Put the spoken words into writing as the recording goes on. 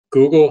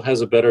Google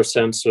has a better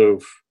sense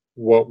of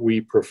what we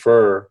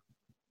prefer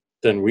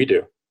than we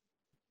do.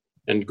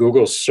 And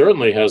Google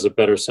certainly has a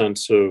better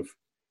sense of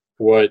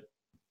what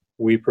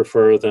we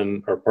prefer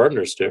than our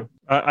partners do.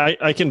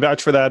 I can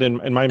vouch for that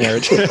in my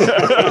marriage. These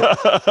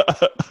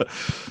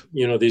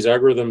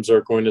algorithms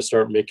are going to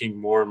start making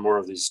more and more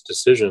of these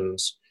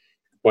decisions.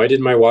 Why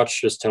did my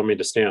watch just tell me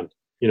to stand?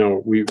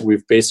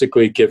 We've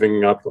basically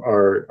given up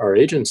our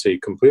agency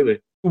completely.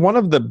 One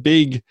of the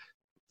big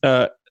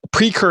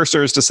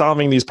precursors to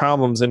solving these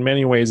problems in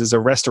many ways is a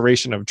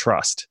restoration of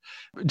trust.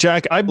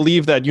 Jack, I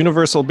believe that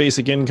universal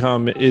basic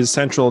income is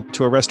central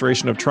to a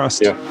restoration of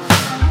trust. Yeah.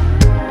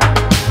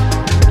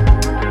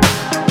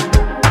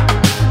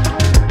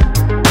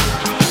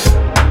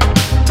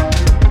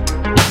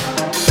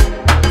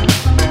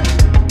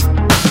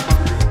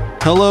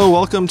 Hello,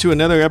 welcome to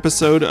another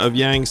episode of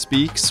Yang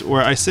Speaks,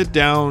 where I sit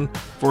down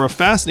for a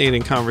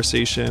fascinating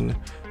conversation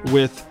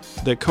with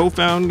the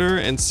co-founder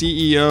and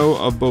CEO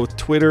of both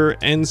Twitter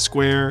and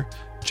Square,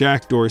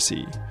 Jack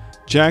Dorsey.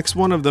 Jack's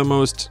one of the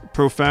most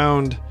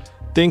profound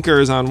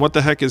thinkers on what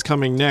the heck is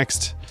coming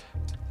next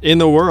in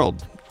the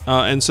world.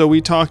 And so we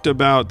talked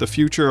about the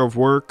future of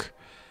work,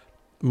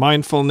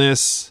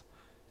 mindfulness,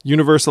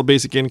 universal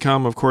basic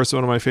income, of course,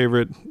 one of my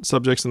favorite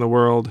subjects in the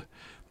world.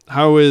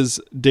 How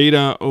is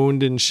data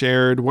owned and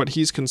shared, what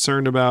he's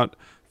concerned about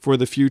for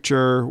the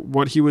future,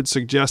 what he would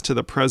suggest to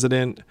the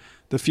president,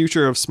 the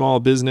future of small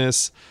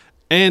business.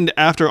 And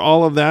after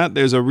all of that,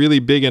 there's a really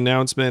big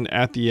announcement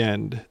at the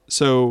end.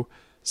 So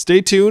stay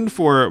tuned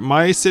for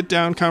my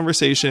sit-down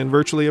conversation,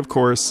 virtually of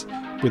course,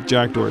 with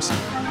Jack Dorsey.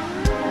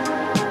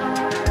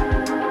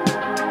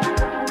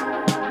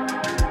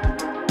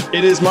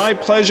 It is my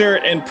pleasure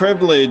and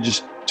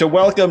privilege to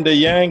welcome to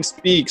Yang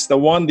Speaks, the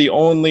one, the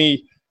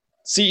only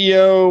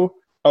CEO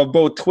of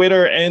both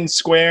Twitter and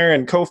Square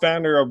and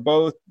co-founder of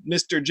both,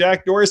 Mr.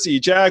 Jack Dorsey.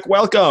 Jack,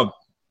 welcome.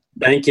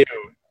 Thank you.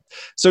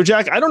 So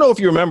Jack, I don't know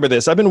if you remember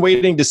this. I've been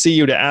waiting to see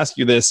you to ask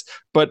you this,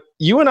 but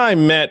you and I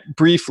met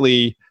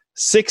briefly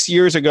 6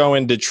 years ago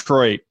in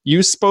Detroit.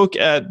 You spoke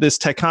at this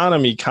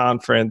Techonomy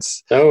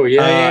conference. Oh,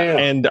 yeah.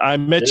 And I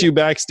met you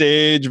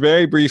backstage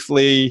very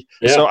briefly.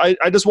 Yeah. So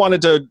I just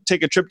wanted to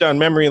take a trip down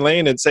memory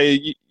lane and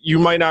say, you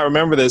might not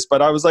remember this,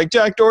 but I was like,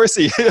 Jack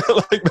Dorsey,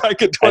 like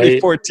back in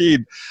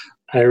 2014.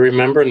 I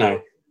remember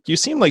now. You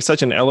seem like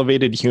such an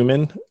elevated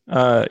human.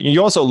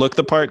 You also look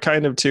the part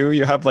kind of too.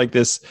 You have like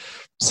this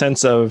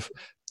sense of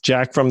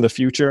Jack from the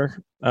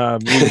future.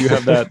 You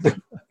have that.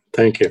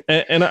 Thank you.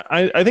 And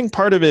I think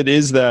part of it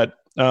is that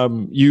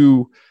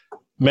you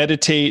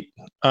meditate,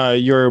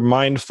 you're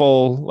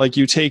mindful, like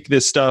you take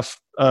this stuff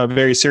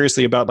very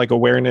seriously about like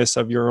awareness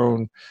of your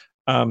own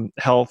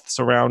health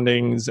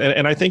surroundings.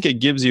 And I think it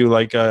gives you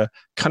like a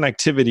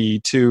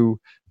connectivity to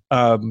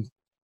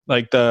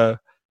like the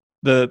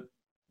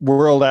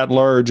world at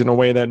large in a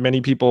way that many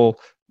people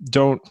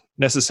don't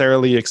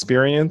necessarily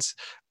experience.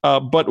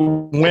 But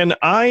when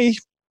I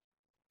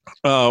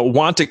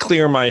want to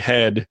clear my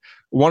head,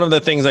 one of the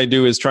things I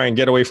do is try and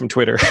get away from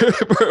Twitter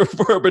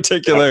for a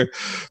particular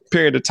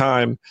period of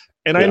time.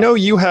 And I know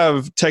you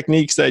have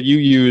techniques that you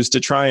use to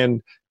try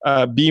and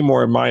be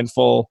more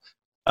mindful.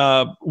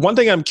 One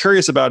thing I'm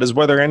curious about is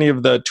whether any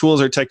of the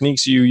tools or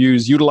techniques you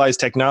use utilize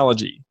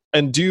technology.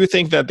 And do you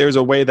think that there's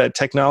a way that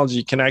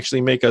technology can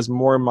actually make us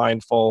more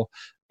mindful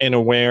and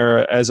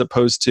aware as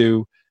opposed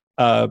to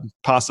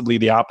possibly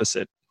the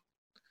opposite?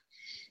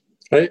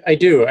 I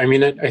do. I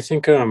mean, I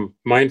think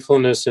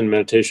mindfulness and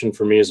meditation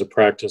for me is a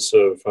practice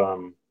of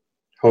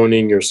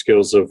honing your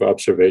skills of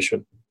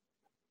observation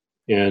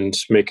and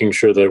making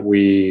sure that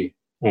we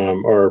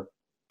are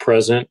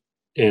present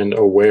and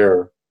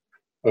aware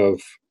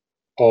of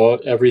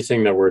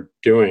everything that we're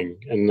doing,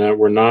 and that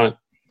we're not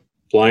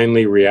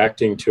blindly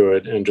reacting to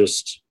it and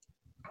just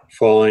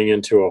falling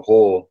into a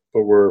hole,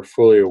 but we're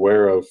fully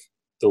aware of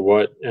the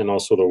what and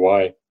also the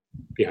why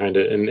behind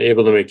it, and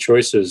able to make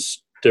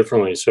choices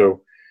differently.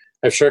 So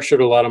I've structured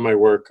a lot of my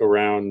work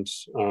around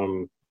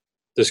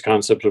this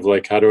concept of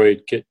like, how do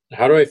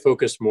I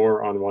focus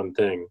more on one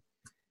thing?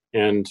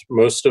 And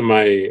most of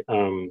my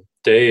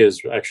day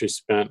is actually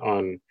spent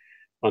on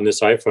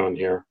this iPhone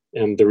here.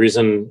 And the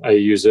reason I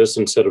use this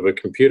instead of a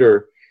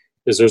computer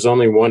is there's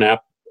only one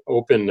app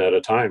open at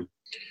a time.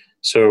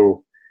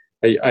 So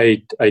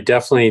I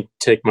definitely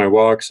take my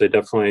walks. I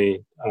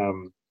definitely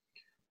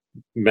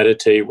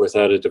meditate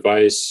without a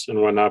device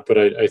and whatnot. But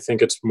I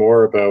think it's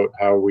more about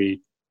how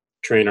we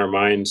train our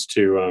minds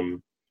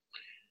to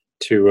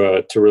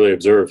really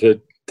observe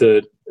it.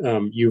 The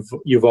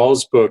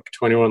Yuval's book,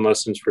 21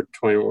 Lessons for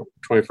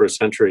 21st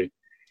Century,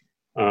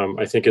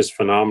 I think is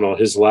phenomenal.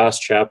 His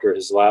last chapter,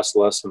 his last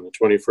lesson, the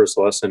 21st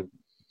lesson,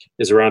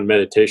 is around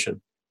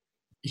meditation.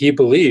 He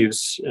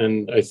believes,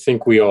 and I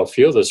think we all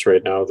feel this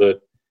right now,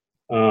 that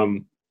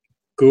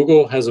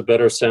Google has a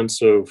better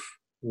sense of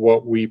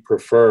what we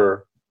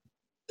prefer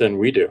than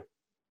we do.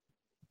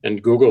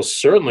 And Google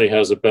certainly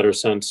has a better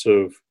sense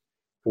of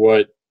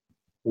what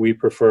we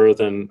prefer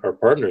than our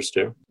partners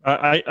do.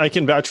 I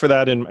can vouch for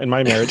that in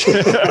my marriage.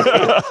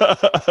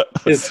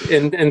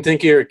 And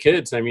think of your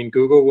kids. I mean,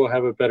 Google will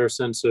have a better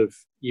sense of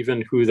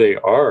even who they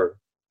are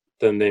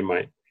than they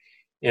might.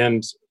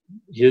 And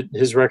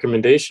his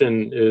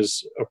recommendation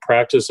is a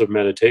practice of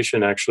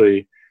meditation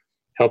actually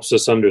helps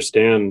us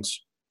understand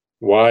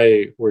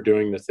why we're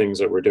doing the things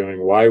that we're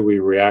doing, why we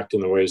react in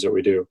the ways that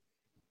we do.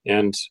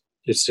 And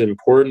it's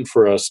important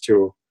for us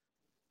to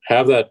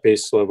have that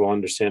base level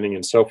understanding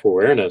and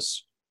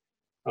self-awareness,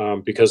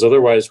 because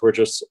otherwise we're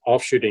just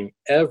offshooting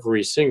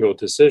every single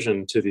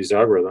decision to these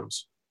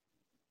algorithms.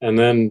 And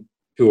then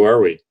who are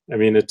we? I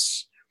mean,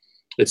 it's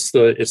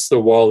the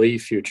Wall-E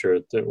future,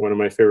 one of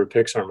my favorite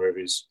Pixar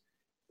movies.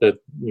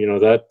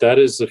 That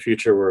is the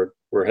future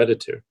we're headed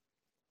to.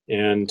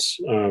 And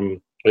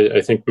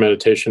I think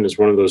meditation is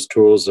one of those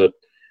tools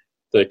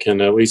that can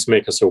at least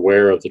make us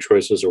aware of the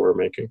choices that we're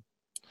making.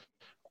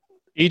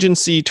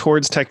 Agency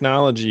towards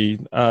technology,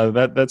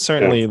 that's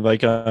certainly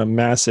like a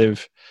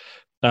massive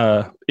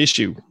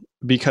issue,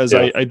 because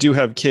I do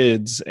have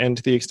kids, and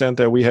to the extent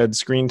that we had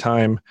screen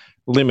time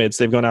limits,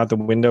 they've gone out the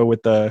window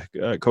with the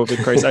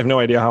COVID crisis. I have no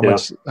idea how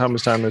much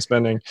time they're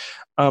spending.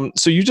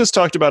 So you just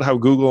talked about how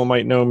Google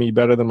might know me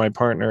better than my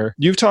partner.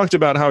 You've talked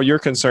about how you're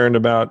concerned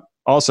about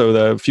also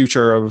the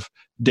future of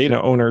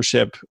data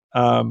ownership,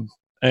 and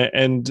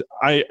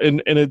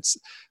it's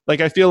like,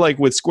 I feel like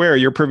with Square,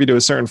 you're privy to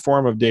a certain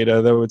form of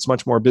data, though it's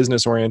much more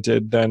business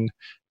oriented than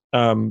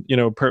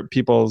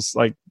people's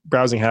like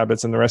browsing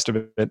habits and the rest of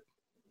it.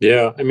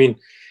 Yeah, I mean,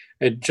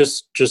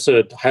 just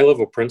a high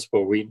level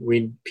principle.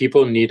 We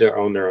people need to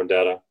own their own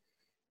data,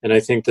 and I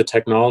think the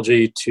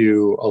technology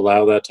to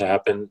allow that to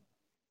happen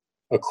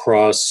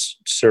across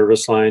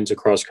service lines,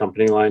 across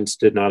company lines,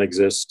 did not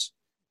exist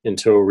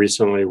until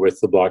recently with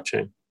the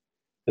blockchain.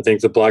 I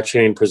think the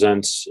blockchain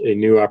presents a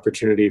new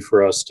opportunity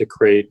for us to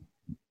create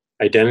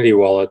identity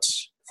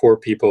wallets for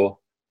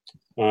people,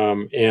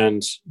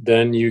 and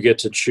then you get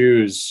to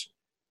choose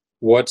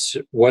what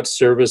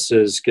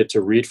services get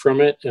to read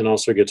from it and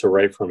also get to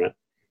write from it,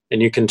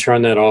 and you can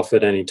turn that off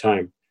at any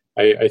time.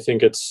 I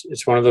think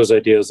it's one of those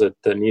ideas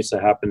that needs to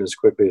happen as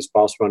quickly as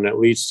possible, and it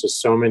leads to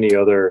so many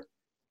other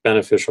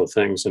beneficial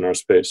things in our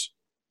space.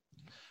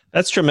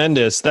 That's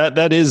tremendous.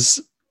 That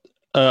is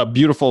a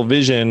beautiful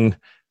vision,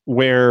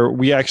 where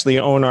we actually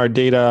own our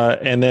data,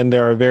 and then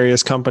there are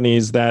various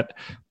companies that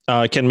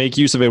can make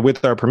use of it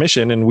with our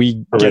permission, and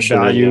we get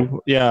value.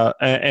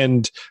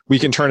 And we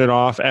can turn it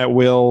off at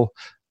will.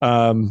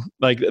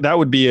 Like that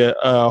would be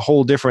a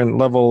whole different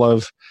level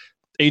of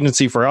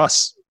agency for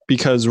us,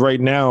 because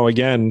right now,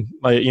 again,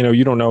 like,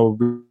 you don't know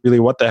really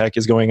what the heck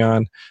is going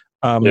on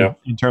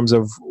in terms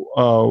of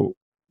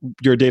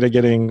your data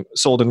getting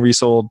sold and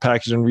resold,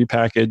 packaged and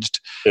repackaged.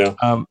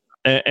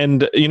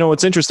 And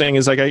what's interesting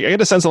is, like, I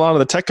get a sense a lot of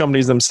the tech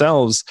companies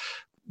themselves,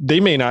 they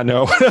may not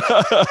know.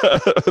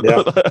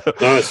 No,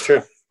 it's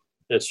true.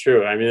 It's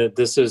true. I mean,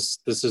 this is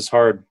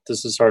hard.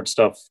 This is hard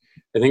stuff.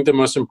 I think the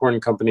most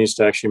important companies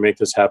to actually make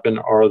this happen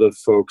are the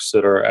folks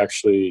that are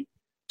actually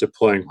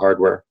deploying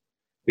hardware,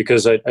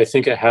 because I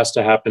think it has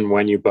to happen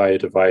when you buy a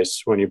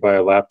device, when you buy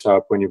a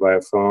laptop, when you buy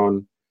a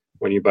phone,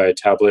 when you buy a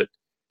tablet.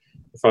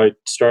 If I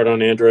start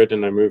on Android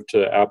and I move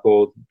to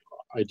Apple,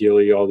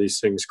 ideally all these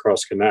things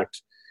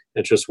cross-connect.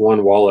 It's just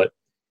one wallet.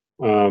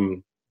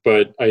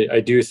 But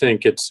I do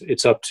think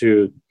it's up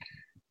to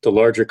the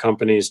larger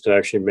companies to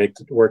actually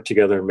work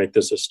together and make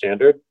this a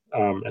standard.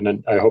 And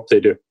then I hope they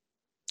do.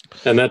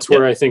 And that's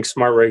where I think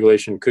smart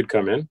regulation could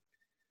come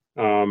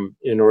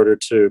in order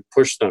to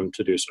push them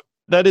to do so.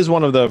 That is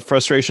one of the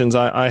frustrations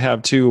I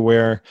have too,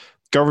 where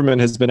government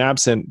has been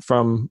absent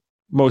from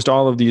most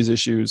all of these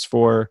issues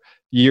for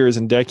years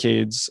and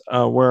decades,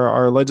 where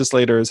our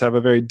legislators have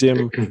a very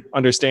dim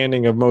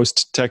understanding of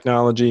most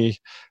technology.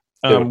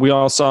 We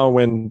all saw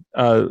when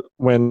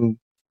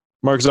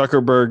Mark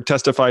Zuckerberg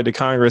testified to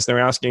Congress, they were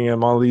asking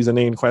him all these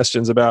inane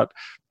questions about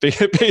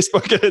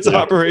Facebook and its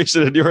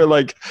operation, and you were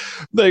like,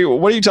 what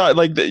are you talking?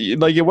 Like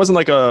it wasn't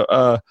like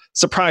a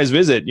surprise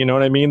visit. You know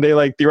what I mean? They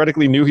like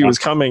theoretically knew he was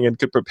coming and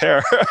could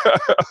prepare.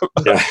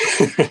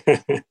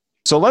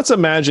 So let's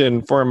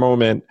imagine for a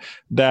moment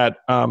that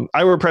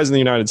I were president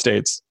of the United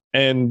States,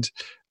 and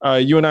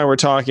you and I were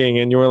talking,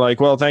 and you were like,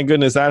 well, thank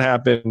goodness that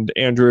happened,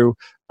 Andrew.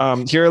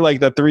 Here are like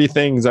the three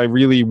things I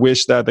really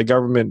wish that the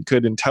government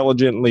could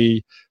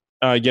intelligently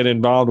get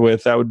involved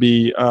with. That would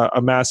be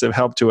a massive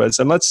help to us.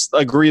 And let's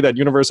agree that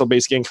universal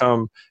basic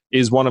income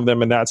is one of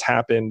them, and that's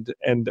happened.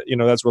 And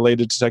that's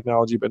related to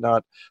technology, but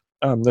not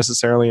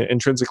necessarily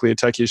intrinsically a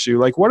tech issue.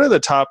 Like, what are the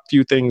top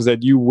few things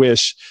that you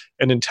wish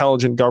an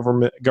intelligent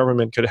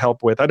government could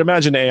help with? I'd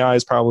imagine AI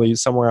is probably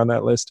somewhere on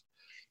that list.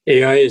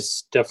 AI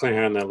is definitely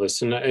high on that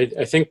list, and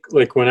I think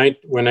like when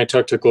I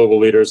talk to global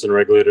leaders and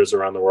regulators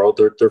around the world,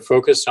 they're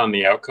focused on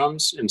the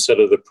outcomes instead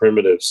of the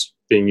primitives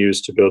being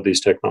used to build these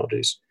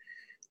technologies.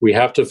 We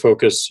have to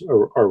focus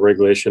our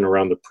regulation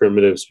around the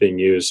primitives being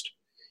used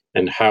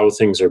and how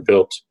things are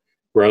built,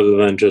 rather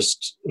than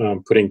just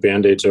putting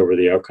band-aids over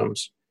the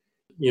outcomes.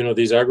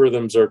 These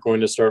algorithms are going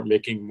to start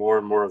making more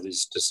and more of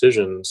these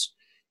decisions,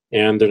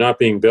 and they're not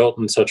being built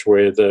in such a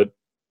way that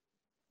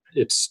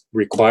it's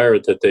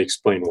required that they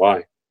explain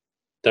why.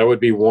 That would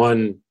be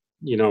one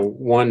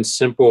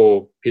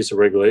simple piece of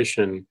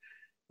regulation.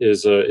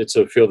 It's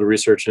a field of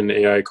research in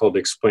AI called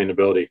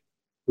explainability.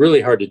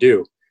 Really hard to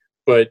do,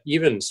 but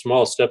even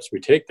small steps we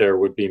take there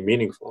would be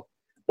meaningful.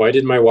 Why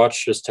did my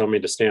watch just tell me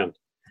to stand?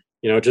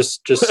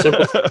 Just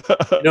simple.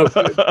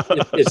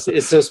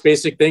 It's those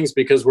basic things,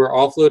 because we're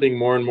offloading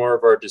more and more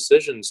of our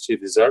decisions to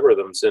these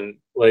algorithms. And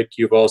like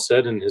Yuval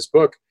said in his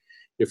book,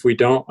 if we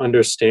don't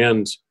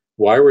understand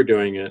why we're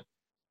doing it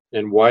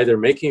and why they're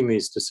making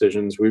these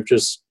decisions, we've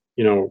just,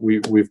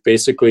 we've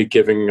basically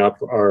given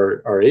up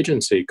our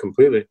agency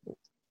completely.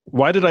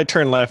 Why did I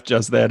turn left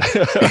just then?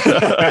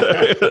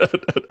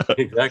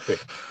 Exactly.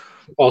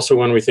 Also,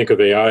 when we think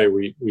of AI,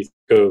 we think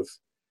of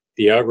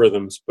the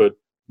algorithms, but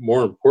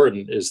more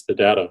important is the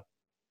data.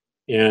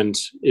 And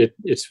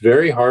it's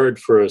very hard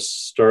for a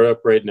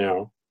startup right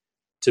now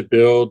to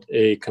build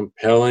a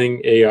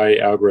compelling AI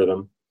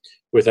algorithm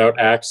without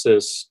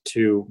access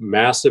to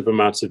massive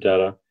amounts of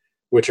data,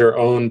 which are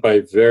owned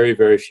by very,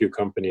 very few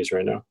companies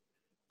right now.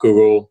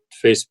 Google,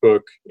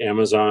 Facebook,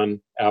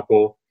 Amazon,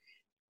 Apple.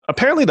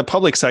 Apparently, the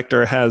public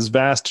sector has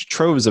vast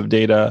troves of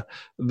data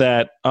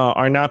that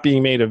are not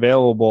being made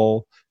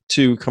available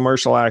to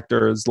commercial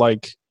actors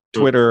like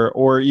Twitter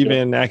or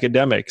even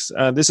academics.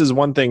 This is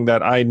one thing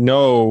that I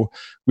know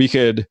we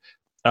could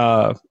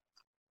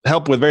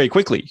help with very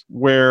quickly,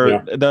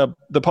 where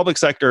the public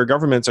sector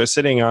governments are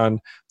sitting on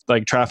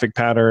like traffic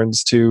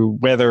patterns, to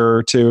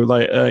weather,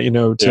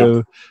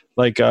 to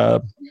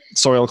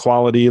soil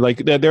quality.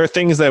 Like there are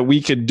things that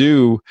we could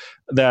do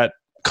that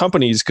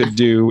companies could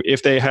do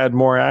if they had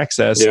more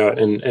access. Yeah,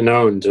 and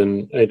owned.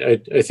 And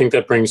I think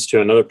that brings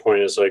to another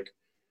point, is like,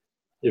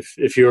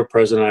 if you were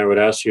president, I would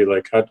ask you,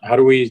 like, how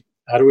do we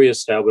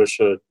establish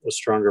a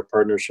stronger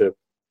partnership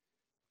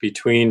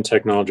between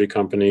technology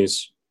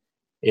companies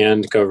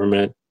and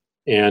government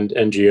and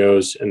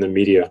NGOs and the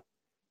media?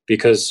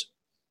 Because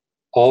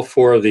all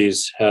four of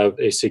these have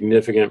a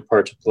significant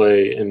part to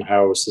play in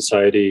how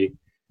society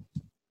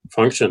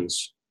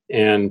functions.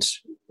 And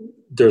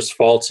there's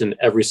faults in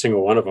every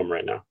single one of them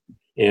right now.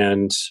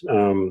 And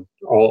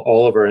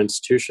all of our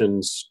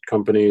institutions,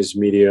 companies,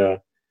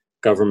 media,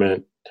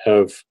 government,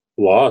 have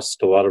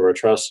lost a lot of our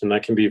trust, and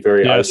that can be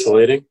very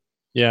isolating.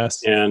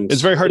 Yes. And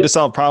it's very hard to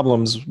solve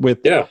problems with.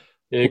 Yeah.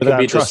 And it can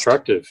be trust.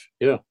 Destructive.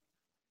 Yeah.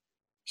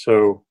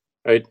 So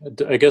I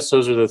guess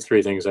those are the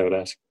three things I would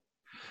ask.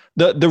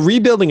 The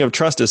rebuilding of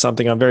trust is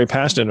something I'm very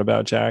passionate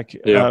about, Jack,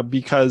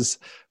 because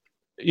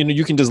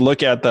you can just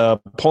look at the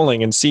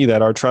polling and see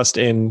that our trust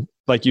in,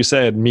 like you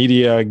said,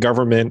 media,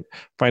 government,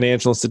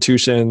 financial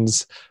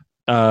institutions,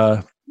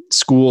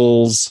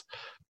 schools,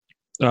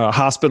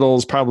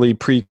 hospitals, probably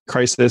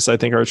pre-crisis, I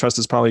think our trust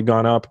has probably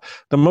gone up.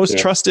 The most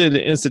trusted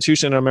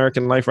institution in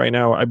American life right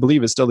now, I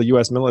believe, is still the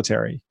U.S.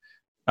 military.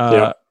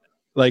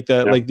 Like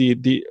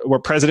the where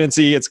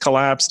presidency, it's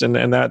collapsed,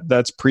 and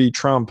that's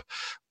pre-Trump.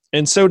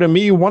 And so to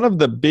me, one of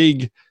the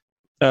big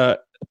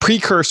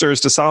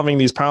precursors to solving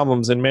these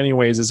problems in many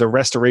ways is a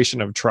restoration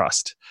of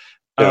trust.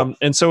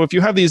 And so if you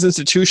have these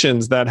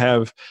institutions that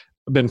have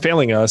been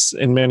failing us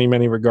in many,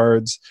 many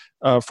regards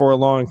for a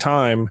long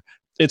time,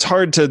 it's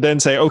hard to then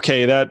say,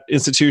 okay, that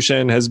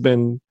institution has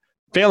been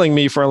failing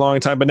me for a long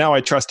time, but now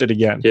I trust it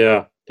again.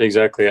 Yeah,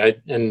 exactly.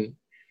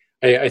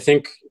 I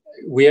think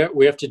we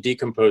have to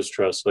decompose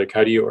trust. Like,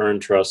 how do you earn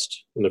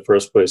trust in the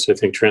first place? I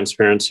think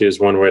transparency is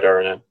one way to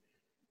earn it.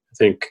 I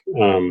think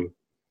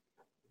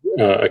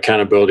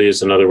accountability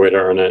is another way to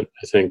earn it.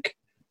 I think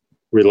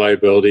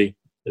reliability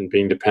and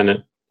being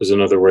dependent is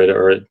another way to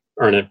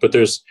earn it. But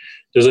there's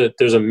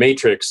a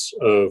matrix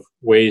of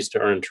ways to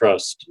earn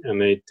trust,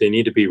 and they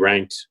need to be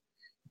ranked,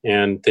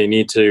 and they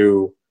need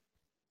to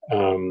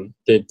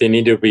they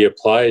need to be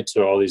applied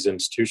to all these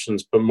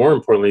institutions. But more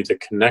importantly, the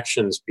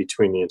connections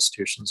between the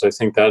institutions. I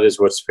think that is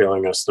what's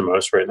failing us the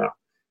most right now.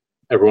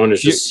 Everyone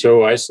is just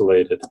so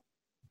isolated.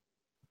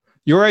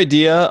 Your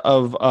idea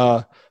of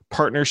a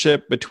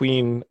partnership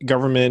between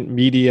government,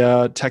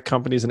 media, tech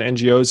companies, and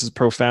NGOs is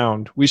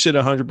profound. We should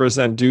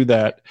 100% do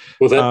that.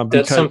 Well,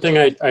 that's something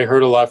I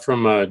heard a lot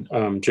from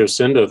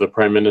Jacinda, the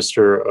Prime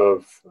Minister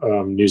of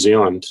New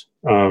Zealand.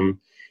 And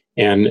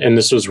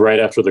this was right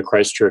after the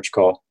Christchurch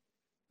call.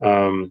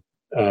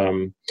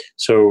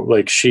 So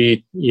like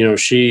she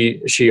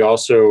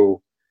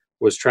also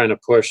was trying to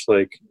push,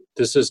 like,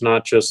 this is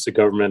not just the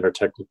government or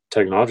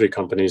technology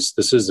companies.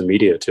 This is the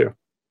media too.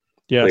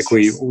 Yes.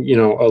 Like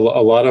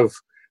a lot of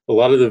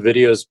the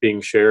videos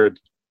being shared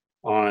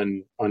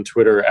on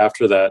Twitter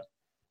after that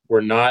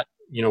were not,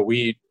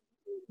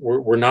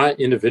 we're not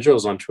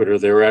individuals on Twitter.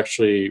 They were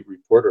actually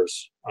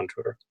reporters on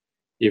Twitter,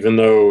 even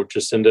though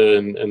Jacinda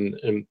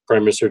and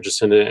Prime Minister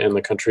Jacinda and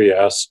the country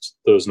asked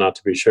those not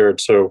to be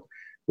shared. So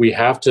we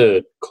have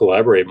to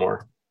collaborate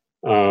more.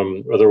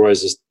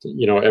 Otherwise,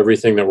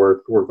 everything that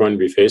we're going to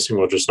be facing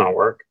will just not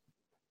work.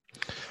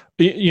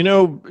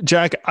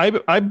 Jack,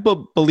 I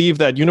believe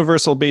that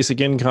universal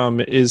basic income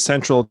is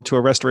central to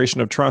a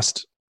restoration of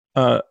trust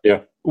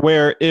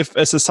where if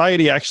a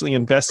society actually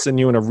invests in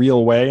you in a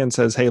real way and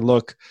says, hey,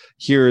 look,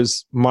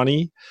 here's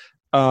money,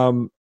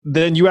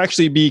 then you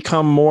actually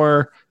become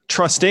more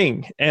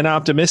trusting and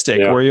optimistic,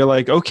 Yeah. where you're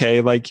like,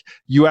 okay, like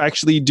you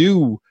actually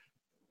do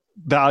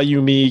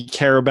value me,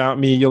 care about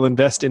me, you'll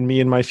invest in me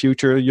in my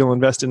future, you'll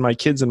invest in my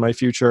kids in my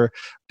future,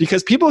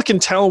 because people can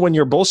tell when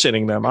you're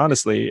bullshitting them.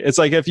 Honestly, it's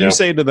like if you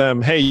say to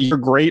them, hey, you're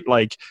great,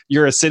 like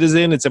you're a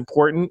citizen, it's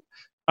important,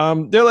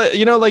 they're like,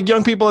 like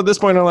young people at this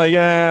point are like,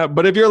 yeah.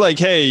 But if you're like,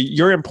 hey,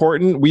 you're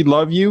important, we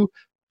love you,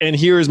 and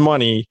here's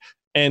money,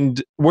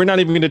 and we're not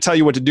even going to tell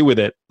you what to do with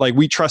it, like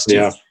we trust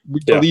you, we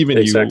believe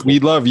in you, we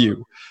love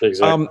you,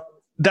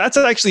 that's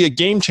actually a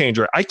game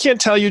changer. I can't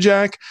tell you,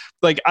 Jack,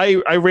 like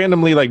I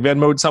randomly like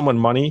Venmo'd someone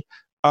money,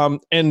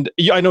 and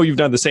I know you've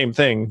done the same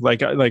thing,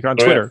 like on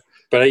Twitter.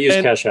 Yeah. But I use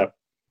Cash App.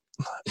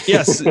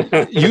 Yes,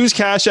 use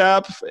Cash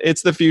App.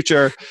 It's the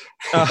future.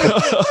 I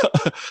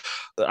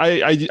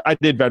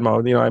did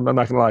Venmo. I'm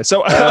not gonna lie.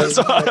 So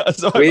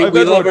we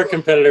love our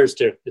competitors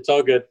too. It's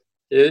all good.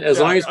 As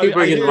long as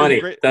people are getting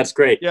money, that's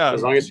great. Yeah,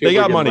 as long as people they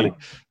got money.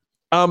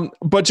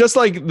 But just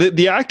like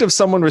the act of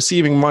someone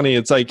receiving money,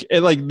 it's like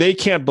they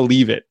can't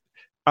believe it.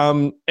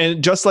 And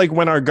just like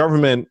when our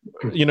government,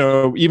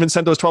 even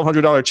sent those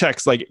 $1,200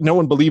 checks, like no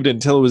one believed it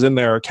until it was in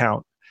their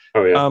account.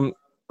 Oh yeah.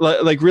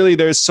 Like really,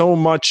 there's so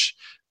much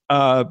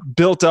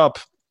built up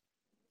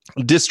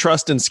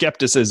distrust and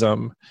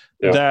skepticism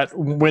that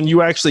when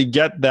you actually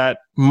get that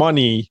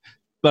money,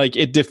 like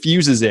it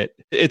diffuses it.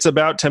 It's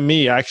about, to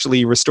me,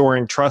 actually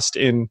restoring trust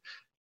in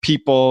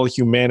people,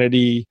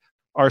 humanity,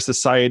 our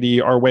society,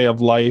 our way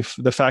of life,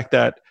 the fact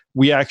that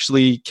we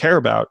actually care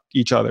about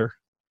each other.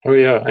 Oh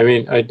yeah. I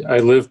mean, I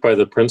live by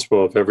the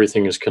principle of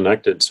everything is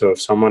connected. So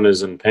if someone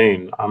is in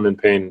pain, I'm in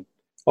pain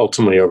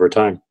ultimately over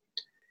time.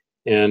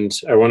 And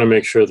I want to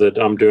make sure that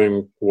I'm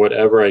doing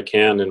whatever I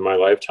can in my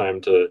lifetime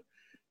to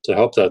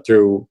help that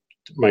through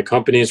my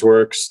company's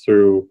works,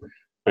 through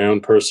my own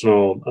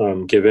personal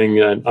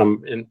giving.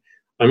 I'm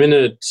in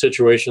a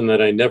situation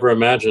that I never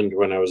imagined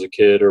when I was a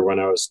kid or when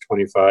I was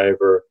 25,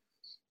 or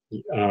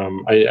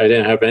I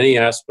didn't have any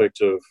aspect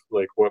of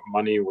like what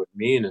money would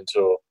mean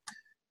until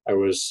I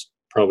was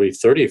probably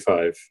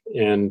 35.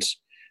 And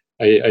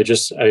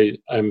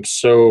I'm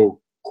so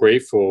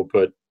grateful,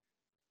 but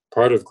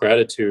part of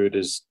gratitude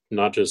is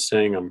not just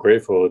saying I'm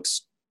grateful,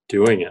 it's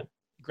doing it.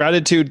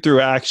 Gratitude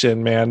through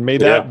action, man. May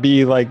that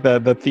be like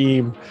the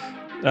theme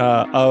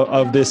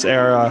of this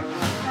era.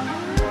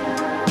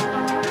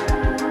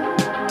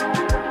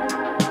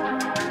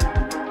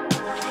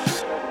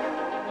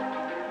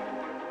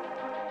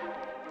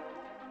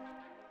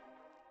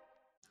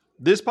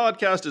 This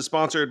podcast is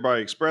sponsored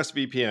by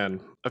ExpressVPN.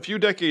 A few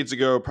decades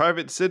ago,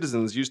 private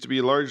citizens used to be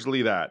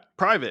largely that.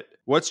 Private.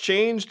 What's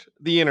changed?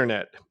 The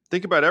internet.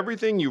 Think about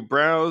everything you've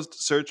browsed,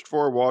 searched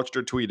for, watched,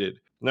 or tweeted.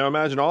 Now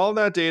imagine all of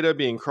that data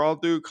being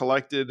crawled through,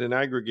 collected, and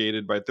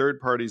aggregated by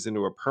third parties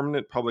into a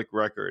permanent public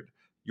record.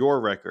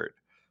 Your record.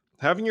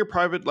 Having your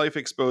private life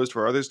exposed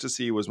for others to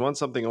see was once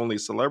something only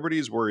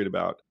celebrities worried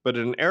about. But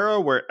in an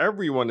era where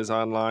everyone is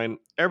online,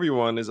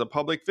 everyone is a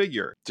public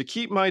figure. To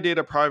keep my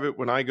data private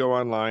when I go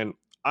online,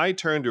 I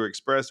turn to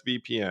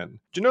ExpressVPN. Do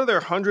you know there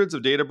are hundreds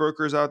of data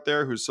brokers out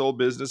there whose sole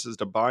business is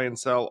to buy and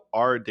sell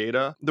our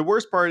data? The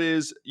worst part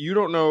is you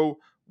don't know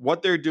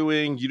what they're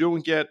doing. You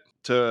don't get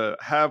to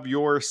have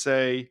your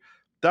say.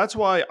 That's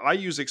why I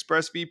use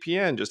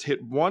ExpressVPN. Just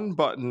hit one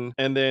button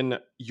and then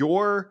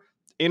your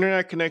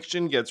internet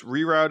connection gets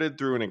rerouted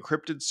through an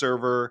encrypted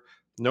server.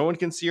 No one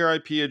can see your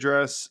IP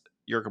address.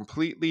 You're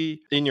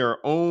completely in your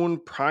own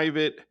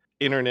private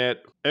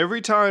internet.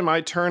 Every time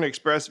I turn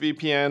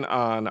ExpressVPN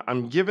on,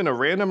 I'm given a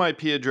random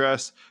IP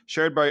address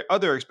shared by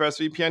other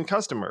ExpressVPN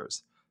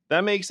customers.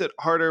 That makes it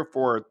harder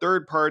for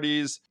third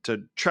parties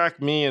to track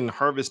me and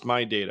harvest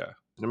my data.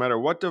 No matter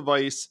what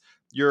device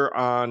you're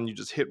on, you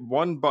just hit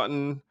one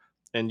button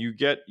and you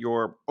get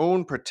your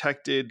own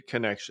protected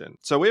connection.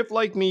 So if,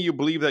 like me, you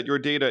believe that your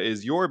data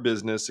is your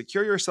business,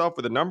 secure yourself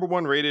with the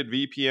 #1 rated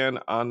VPN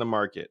on the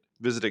market.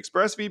 Visit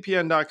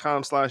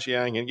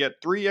expressvpn.com/yang and get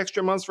 3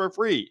 extra months for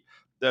free.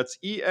 That's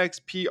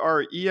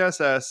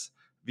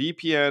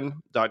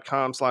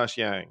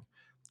expressvpn.com/yang.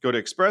 Go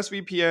to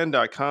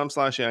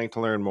expressvpn.com/yang to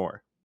learn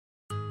more.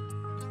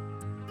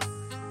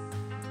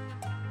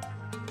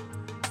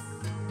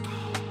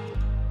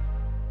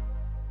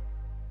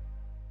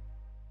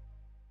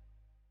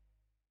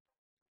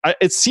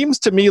 It seems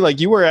to me like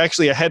you were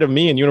actually ahead of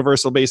me in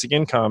universal basic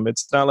income.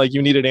 It's not like you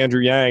needed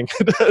Andrew Yang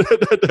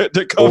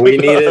to come. Well, we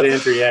needed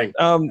Andrew Yang.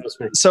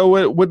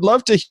 So would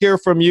love to hear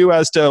from you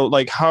as to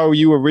like how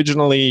you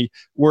originally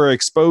were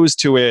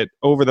exposed to it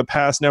over the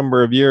past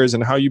number of years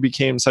and how you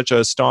became such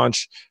a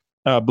staunch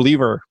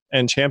believer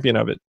and champion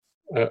of it.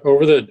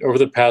 Over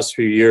the past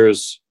few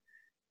years,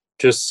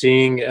 just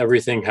seeing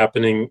everything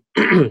happening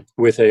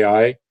with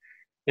AI,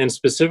 and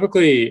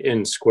specifically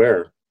in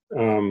Square.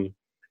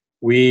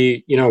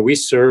 We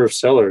serve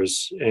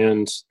sellers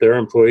and their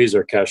employees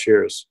are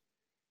cashiers,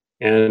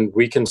 and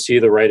we can see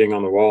the writing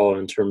on the wall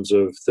in terms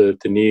of the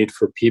need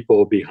for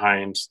people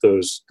behind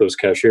those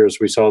cashiers.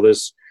 We saw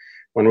this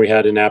when we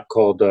had an app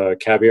called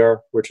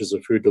Caviar, which is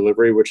a food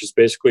delivery, which is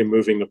basically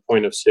moving the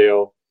point of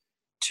sale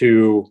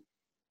to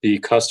the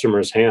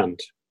customer's hand.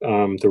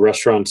 The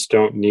restaurants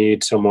don't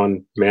need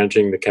someone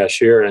managing the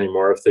cashier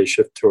anymore if they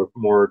shift to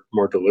more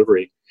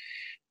delivery.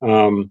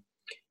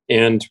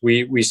 And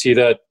we see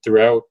that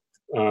throughout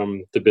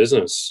the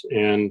business,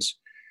 and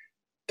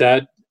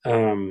that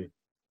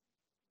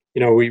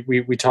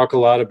we talk a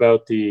lot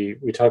about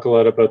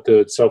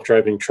the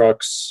self-driving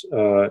trucks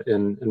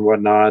and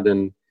whatnot,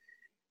 and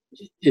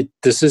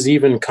this is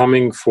even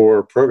coming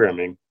for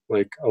programming.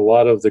 Like, a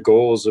lot of the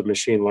goals of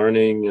machine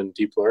learning and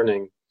deep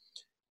learning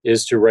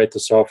is to write the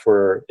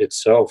software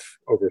itself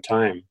over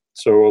time.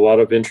 So a lot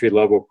of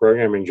entry-level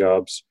programming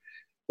jobs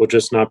will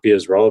just not be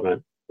as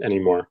relevant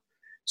anymore.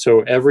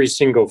 So every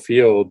single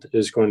field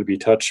is going to be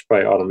touched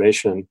by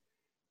automation.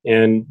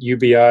 And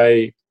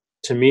UBI,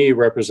 to me,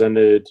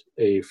 represented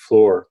a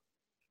floor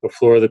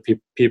that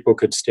people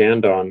could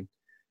stand on,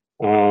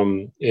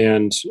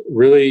 and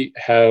really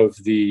have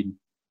the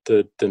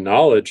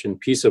knowledge and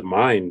peace of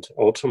mind,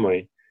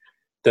 ultimately,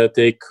 that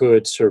they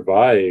could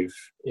survive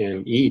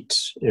and eat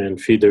and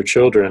feed their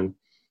children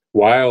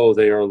while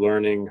they are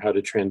learning how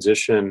to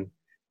transition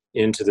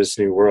into this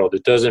new world.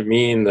 It doesn't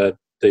mean that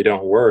they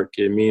don't work.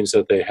 It means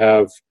that they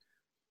have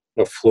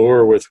a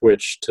floor with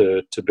which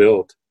to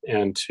build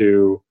and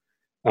to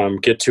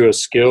get to a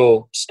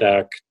skill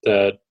stack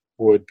that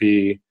would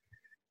be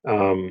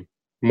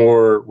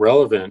more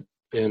relevant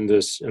in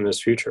this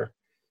future.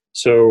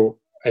 So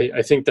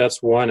I think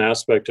that's one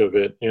aspect of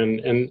it,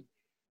 and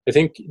I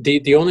think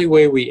the only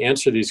way we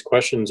answer these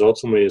questions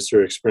ultimately is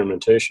through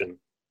experimentation.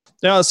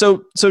 Yeah,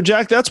 so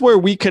Jack, that's where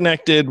we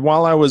connected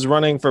while I was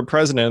running for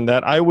president.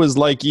 That I was,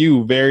 like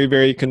you, very,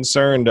 very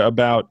concerned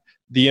about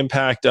the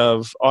impact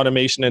of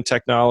automation and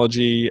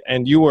technology,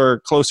 and you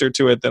were closer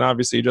to it than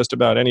obviously just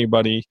about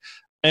anybody.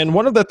 And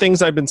one of the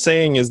things I've been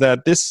saying is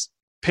that this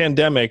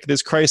pandemic,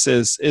 this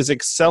crisis, is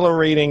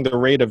accelerating the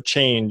rate of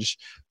change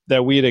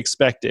that we had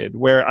expected,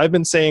 where I've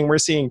been saying we're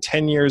seeing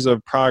 10 years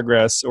of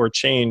progress or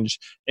change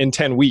in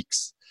 10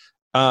 weeks.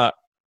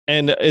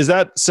 And is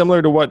that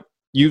similar to what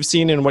you've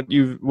seen and what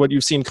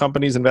you've seen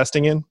companies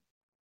investing in?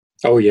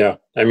 Oh yeah.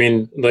 I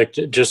mean, like,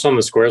 just on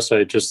the Square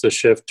side, just the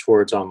shift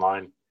towards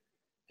online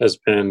has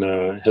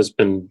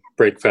been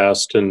break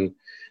fast, and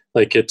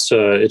like it's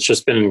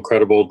just been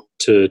incredible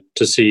to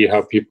see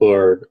how people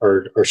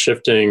are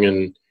shifting,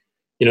 and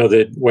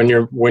that when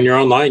you're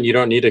online, you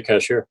don't need a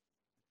cashier.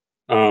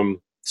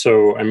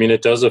 So I mean,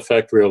 it does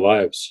affect real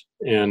lives,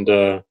 and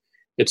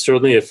it's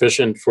certainly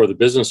efficient for the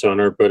business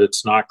owner, but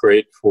it's not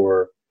great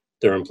for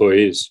their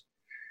employees,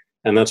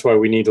 and that's why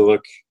we need to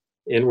look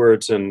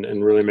inwards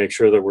and really make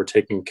sure that we're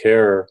taking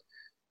care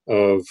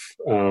of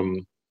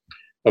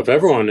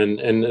everyone,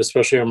 and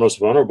especially our most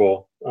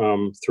vulnerable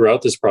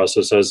throughout this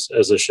process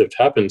as a shift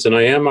happens. And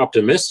I am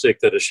optimistic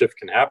that a shift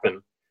can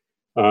happen,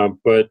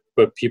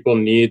 but people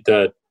need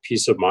that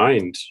peace of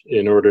mind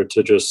in order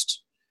to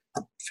just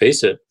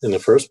face it in the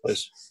first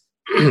place.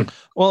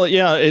 Well,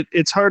 yeah,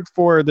 it's hard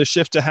for the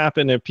shift to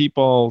happen if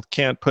people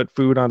can't put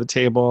food on the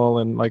table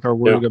and like are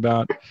worried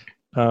about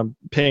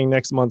paying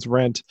next month's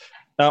rent.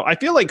 I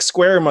feel like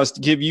Square must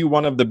give you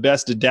one of the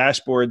best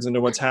dashboards into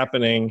what's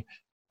happening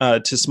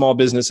to small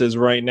businesses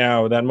right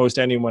now that most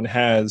anyone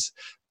has.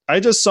 I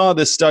just saw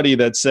this study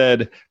that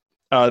said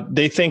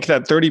they think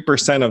that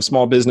 30% of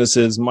small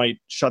businesses might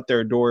shut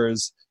their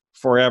doors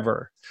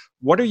forever.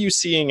 What are you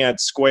seeing at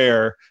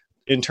Square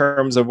in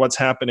terms of what's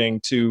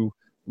happening to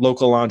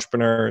local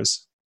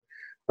entrepreneurs?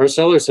 Our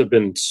sellers have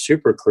been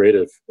super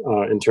creative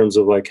in terms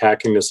of like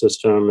hacking the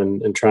system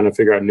and trying to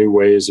figure out new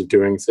ways of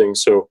doing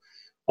things. So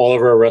all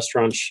of our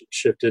restaurants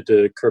shifted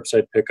to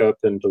curbside pickup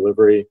and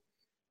delivery.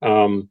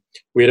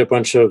 We had a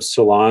bunch of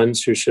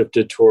salons who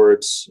shifted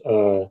towards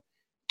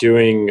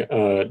doing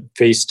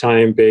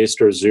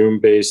FaceTime-based or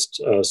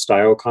Zoom-based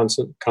style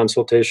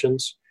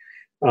consultations.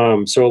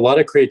 So a lot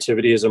of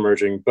creativity is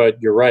emerging,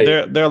 but you're right.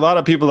 There are a lot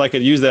of people that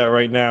could use that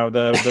right now,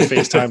 the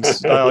FaceTime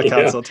style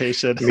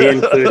consultation. Me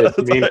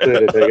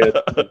included. I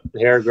got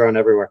hair growing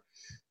everywhere.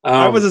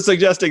 I wasn't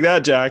suggesting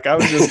that, Jack. I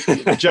was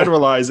just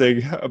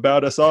generalizing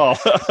about us all.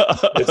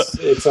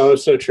 It's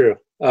always so true.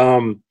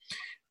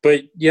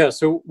 But yeah,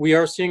 so we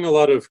are seeing a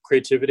lot of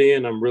creativity,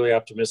 and I'm really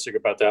optimistic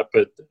about that.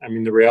 But I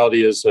mean, the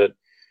reality is that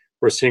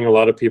we're seeing a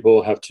lot of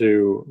people have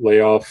to lay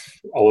off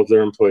all of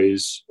their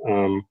employees.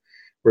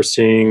 We're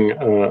seeing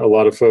a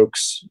lot of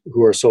folks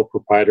who are sole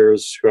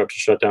proprietors who have to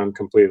shut down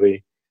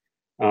completely.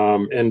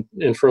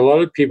 And for a lot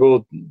of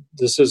people,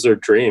 this is their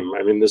dream.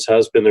 I mean, this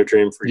has been their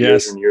dream for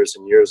years and years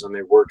and years, and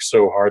they worked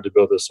so hard to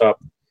build this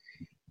up.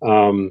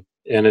 And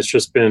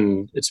it's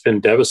been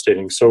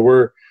devastating. So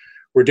we're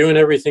doing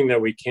everything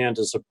that we can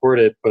to support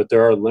it, but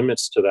there are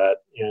limits to that.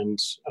 And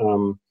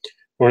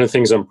one of the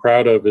things I'm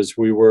proud of is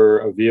we were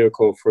a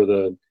vehicle for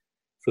the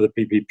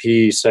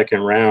PPP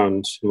second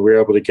round, and we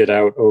were able to get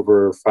out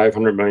over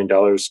 $500 million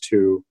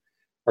to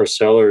our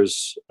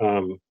sellers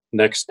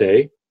next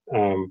day,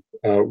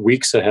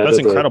 weeks ahead of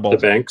the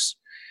banks.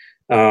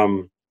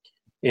 And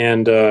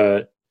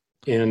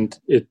and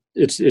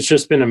it's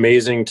just been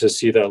amazing to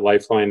see that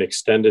lifeline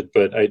extended.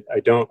 But I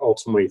don't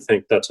ultimately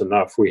think that's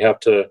enough. We have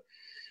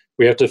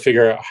to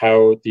figure out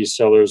how these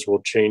sellers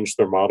will change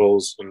their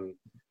models, and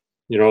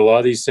a lot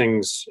of these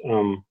things.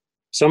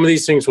 Some of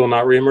these things will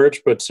not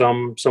reemerge, but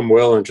some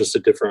will in just a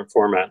different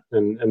format,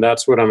 and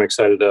that's what I'm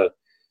excited to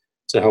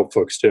help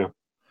folks do.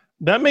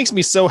 That makes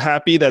me so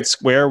happy that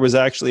Square was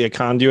actually a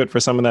conduit for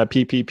some of that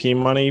PPP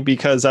money,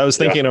 because I was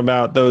thinking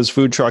about those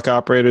food truck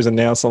operators and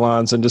nail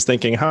salons and just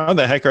thinking, how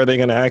the heck are they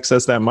going to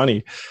access that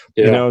money?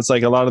 Yeah. It's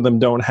like a lot of them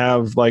don't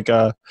have like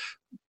a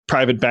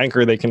private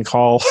banker they can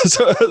call.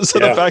 So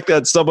the fact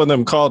that some of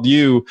them called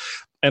you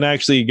and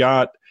actually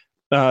got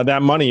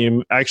that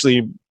money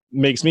actually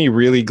makes me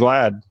really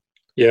glad.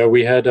 Yeah,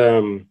 we had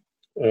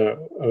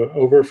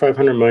over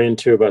 500 million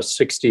to about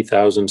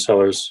 60,000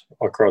 sellers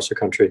across the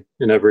country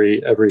in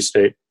every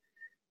state.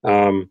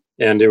 And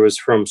it was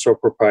from sole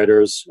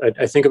proprietors.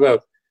 I think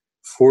about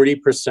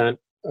 40%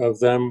 of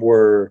them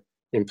were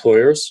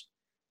employers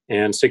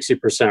and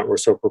 60% were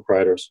sole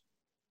proprietors.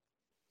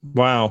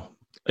 Wow.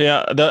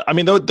 Yeah.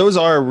 Those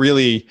are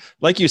really,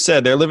 like you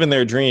said, they're living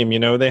their dream.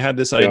 They had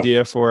this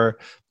idea for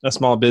a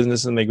small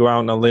business and they go out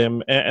on a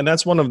limb. And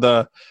that's one of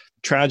the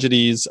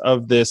tragedies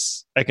of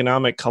this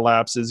economic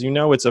collapse is,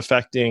 it's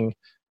affecting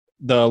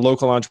the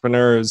local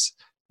entrepreneurs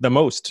the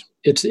most.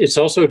 It's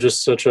also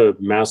just such a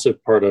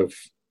massive part of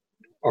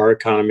our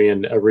economy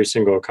and every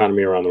single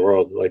economy around the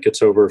world. Like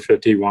it's over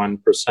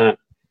 51%.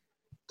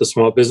 The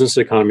small business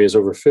economy is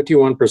over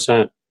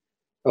 51%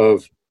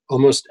 of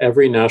almost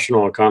every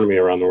national economy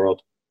around the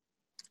world.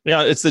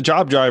 Yeah, it's the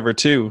job driver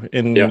too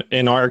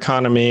in our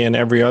economy and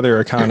every other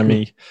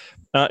economy.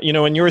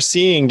 And you're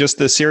seeing just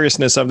the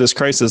seriousness of this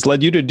crisis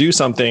led you to do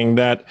something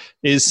that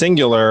is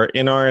singular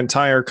in our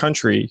entire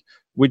country,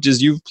 which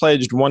is you've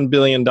pledged $1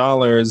 billion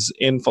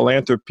in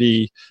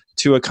philanthropy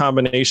to a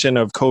combination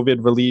of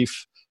COVID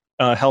relief,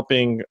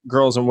 helping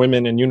girls and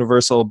women in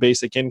universal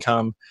basic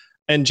income.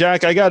 And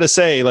Jack, I got to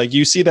say, like,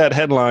 you see that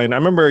headline. I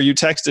remember you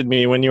texted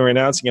me when you were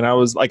announcing it. I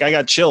was like, I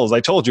got chills. I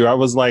told you, I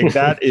was like,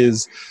 that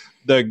is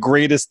the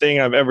greatest thing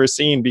I've ever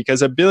seen,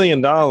 because $1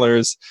 billion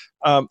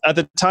at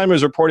the time it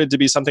was reported to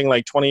be something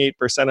like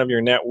 28% of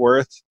your net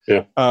worth.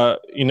 Yeah.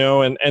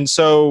 And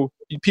so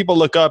people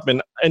look up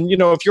and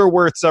if you're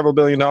worth several $1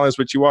 billion,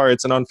 which you are,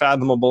 it's an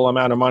unfathomable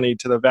amount of money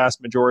to the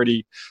vast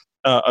majority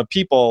of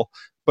people.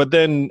 But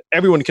then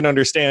everyone can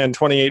understand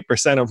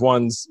 28% of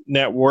one's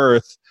net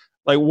worth.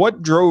 Like,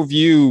 what drove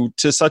you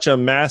to such a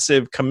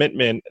massive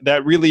commitment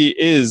that really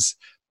is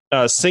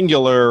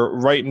singular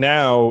right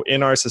now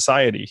in our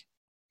society?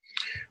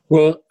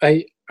 Well,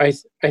 I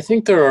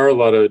think there are a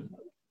lot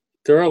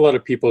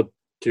of people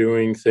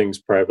doing things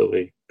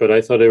privately, but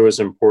I thought it was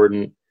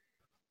important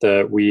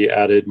that we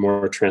added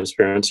more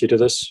transparency to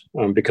this,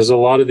 because a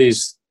lot of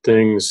these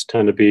things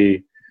tend to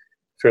be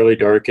fairly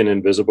dark and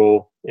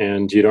invisible,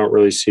 and you don't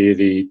really see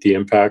the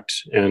impact.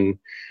 And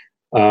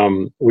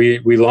we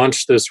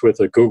launched this with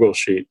a Google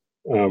Sheet,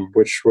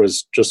 which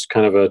was just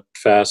kind of a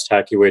fast,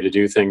 hacky way to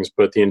do things.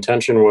 But the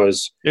intention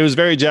was... It was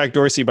very Jack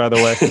Dorsey, by the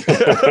way.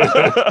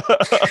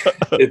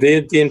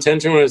 The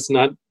intention was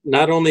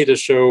not only to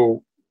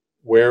show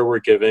where we're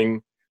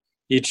giving.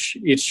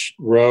 Each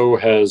row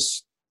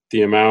has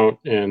the amount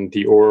and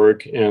the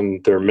org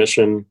and their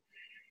mission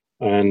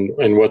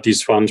and what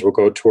these funds will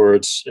go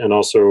towards, and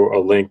also a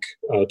link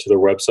to their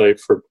website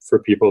for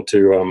people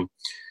to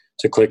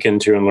click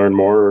into and learn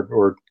more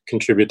or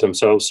contribute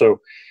themselves. So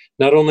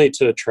not only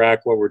to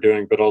track what we're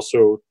doing, but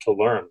also to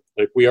learn.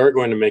 Like, we are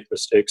going to make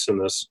mistakes in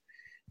this,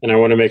 and I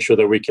want to make sure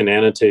that we can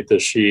annotate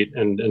this sheet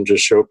and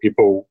just show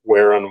people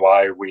where and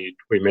why we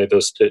made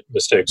those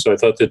mistakes. So I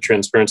thought that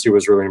transparency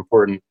was really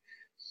important.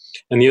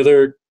 And the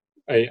other,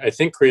 I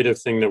think,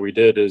 creative thing that we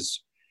did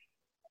is,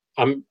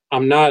 I'm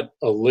not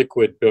a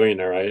liquid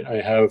billionaire.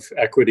 I have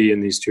equity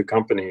in these two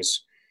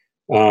companies.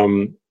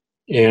 And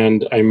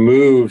I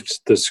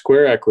moved the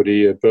Square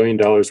equity, $1 billion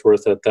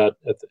worth at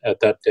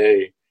that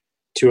day,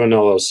 to an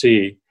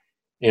LLC.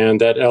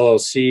 And that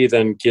LLC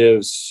then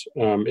gives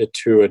it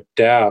to a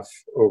DAF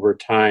over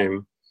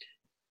time.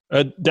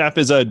 A DAF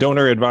is a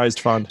donor advised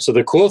fund. So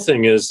the cool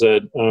thing is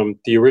that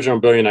the original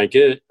 $1 billion I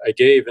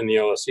gave in the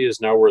LLC is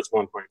now worth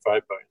 $1.5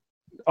 billion.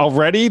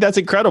 Already? That's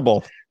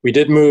incredible. We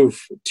did move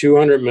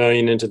 $200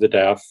 million into the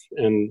DAF,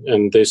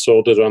 and they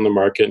sold it on the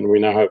market, and we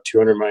now have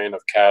 $200 million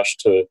of cash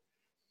to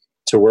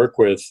work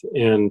with.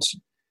 And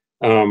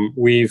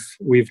we've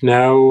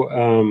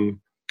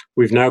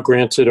now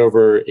granted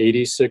over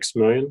 86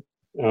 million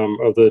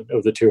of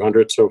the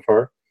 200 so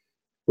far.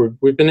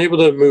 We've been able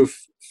to move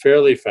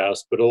fairly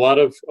fast, but a lot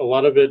of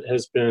it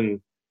has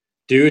been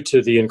due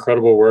to the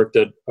incredible work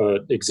that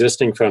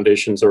existing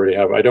foundations already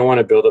have. I don't want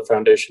to build a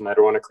foundation. I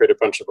don't want to create a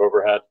bunch of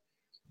overhead.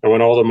 I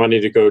want all the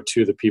money to go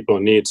to the people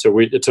in need. So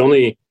it's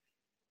only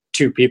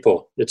two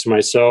people. It's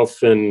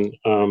myself and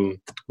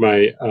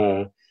my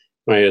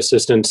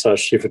assistant /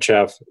 chief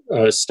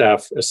of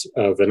staff,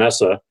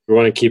 Vanessa. We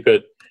want to keep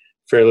it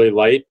fairly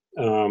light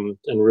and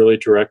really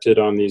directed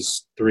on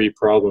these three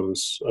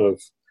problems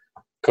of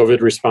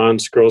COVID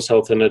response, girls'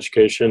 health and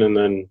education, and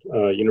then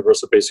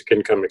universal basic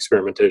income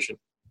experimentation.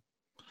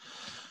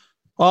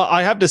 Well,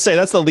 I have to say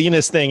that's the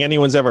leanest thing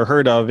anyone's ever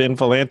heard of in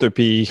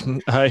philanthropy.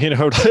 Two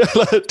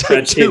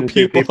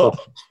people,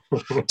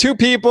 two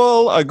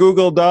people, a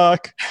Google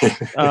Doc,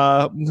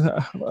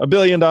 $1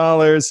 billion,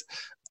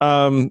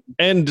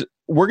 and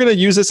we're going to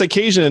use this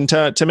occasion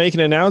to make an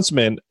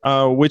announcement,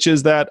 which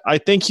is that I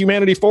think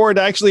Humanity Forward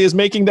actually is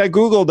making that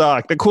Google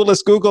Doc, the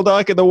coolest Google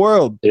Doc in the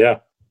world. Yeah,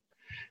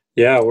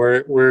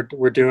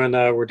 we're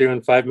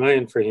doing 5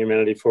 million for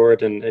Humanity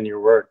Forward and your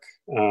work.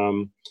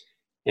 I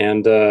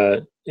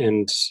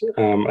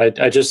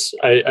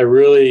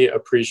really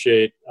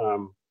appreciate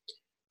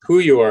who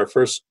you are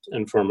first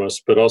and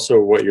foremost, but also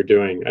what you're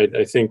doing.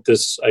 I think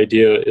this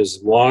idea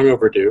is long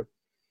overdue.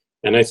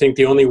 And I think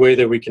the only way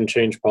that we can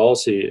change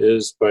policy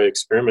is by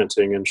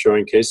experimenting and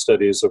showing case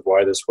studies of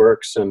why this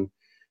works. And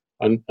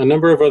a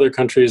number of other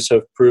countries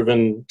have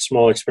proven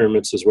small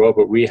experiments as well,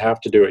 but we have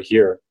to do it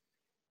here.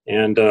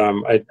 And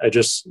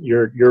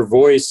your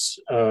voice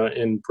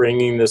in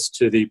bringing this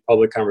to the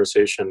public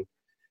conversation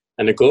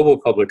and the global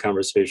public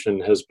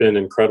conversation has been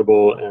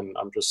incredible. And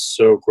I'm just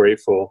so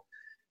grateful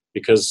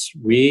because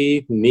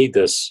we need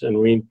this, and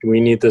we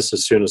need this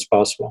as soon as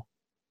possible.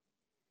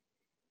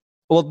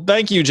 Well,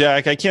 thank you,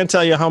 Jack. I can't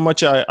tell you how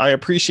much I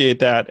appreciate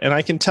that. And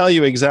I can tell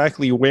you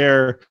exactly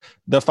where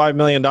the $5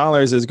 million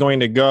is going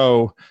to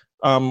go.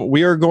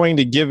 We are going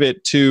to give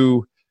it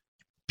to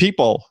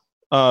people.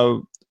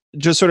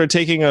 Just sort of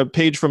taking a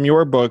page from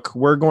your book,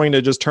 we're going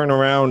to just turn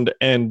around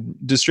and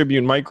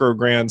distribute micro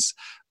grants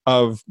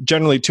of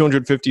generally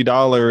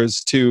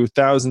 $250 to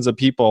thousands of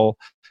people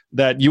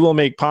that you will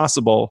make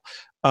possible.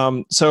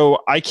 So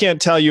I can't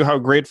tell you how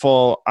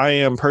grateful I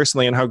am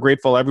personally, and how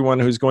grateful everyone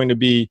who's going to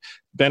be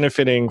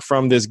benefiting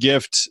from this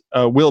gift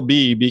will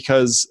be,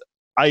 because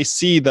I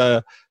see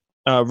the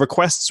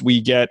requests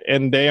we get,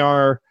 and they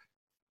are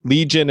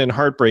legion and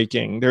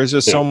heartbreaking. There's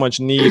just so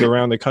much need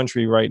around the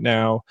country right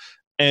now.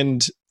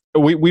 And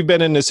we've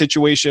been in a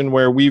situation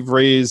where we've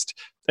raised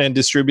and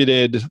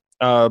distributed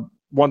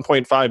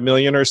 1.5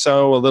 million or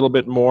so, a little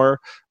bit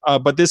more.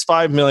 But this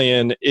 5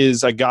 million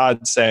is a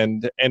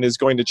godsend and is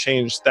going to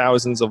change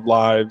thousands of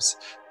lives.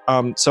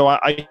 So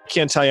I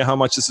can't tell you how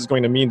much this is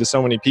going to mean to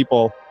so many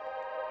people.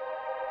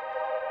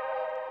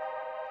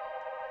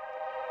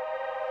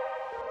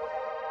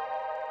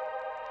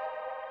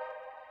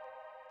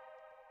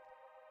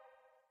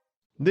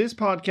 This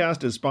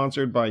podcast is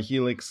sponsored by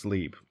Helix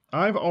Sleep.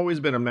 I've always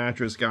been a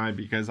mattress guy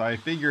because I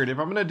figured if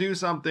I'm going to do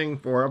something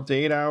for up to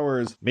 8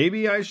 hours,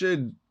 maybe I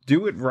should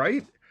do it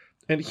right.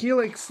 And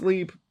Helix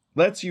Sleep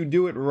lets you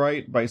do it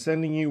right by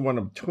sending you one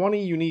of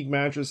 20 unique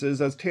mattresses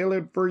that's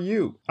tailored for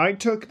you. I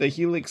took the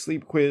Helix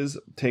Sleep quiz,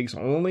 takes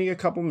only a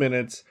couple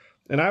minutes,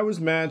 and I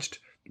was matched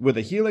with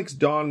a Helix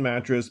Dawn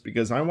mattress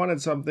because I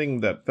wanted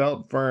something that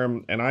felt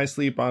firm and I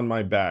sleep on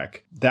my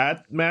back.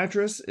 That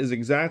mattress is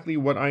exactly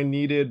what I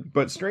needed,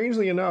 but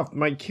strangely enough,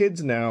 my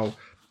kids now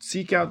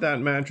seek out that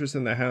mattress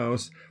in the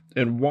house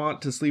and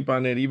want to sleep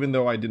on it even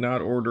though I did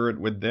not order it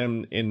with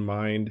them in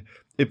mind.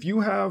 If you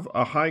have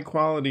a high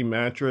quality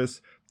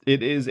mattress,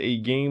 it is a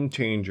game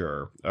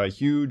changer, a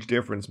huge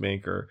difference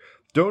maker.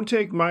 Don't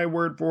take my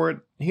word for it.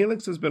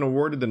 Helix has been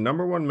awarded the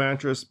 #1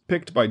 mattress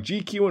picked by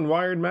GQ and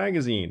Wired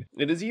magazine.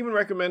 It is even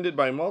recommended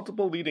by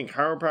multiple leading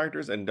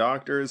chiropractors and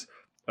doctors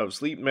of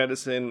sleep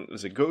medicine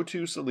as a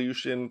go-to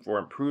solution for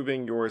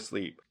improving your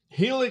sleep.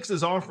 Helix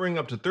is offering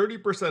up to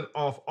 30%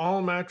 off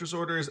all mattress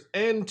orders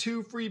and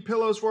 2 free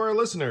pillows for our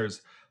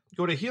listeners.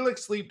 Go to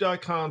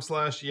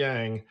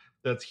helixsleep.com/yang.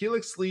 That's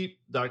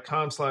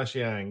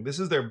helixsleep.com/yang. This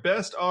is their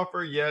best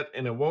offer yet,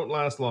 and it won't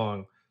last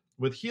long.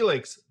 With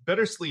Helix,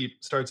 better sleep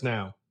starts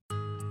now.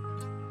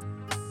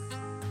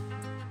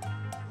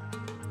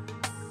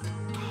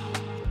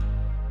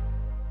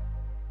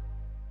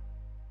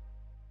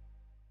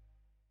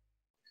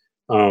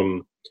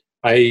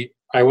 I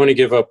want to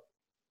give up.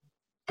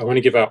 I want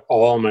to give out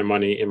all my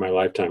money in my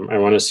lifetime. I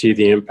want to see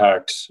the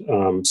impact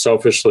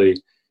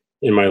selfishly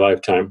in my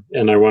lifetime,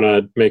 and I want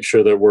to make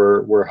sure that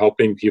we're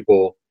helping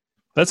people.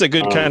 That's a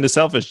good kind of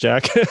selfish,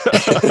 Jack.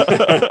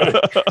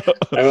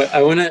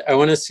 I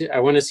want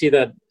to see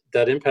that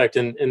impact,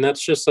 and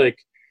that's just like,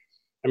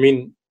 I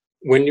mean,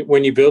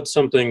 when you build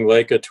something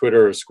like a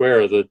Twitter or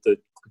Square,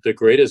 the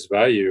greatest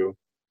value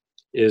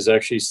is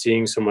actually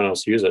seeing someone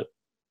else use it.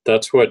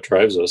 That's what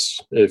drives us.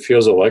 It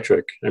feels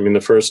electric. I mean,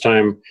 the first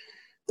time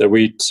that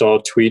we saw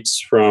tweets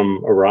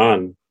from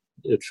Iran,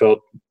 it felt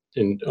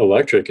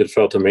electric. It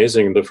felt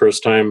amazing. The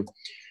first time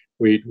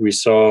we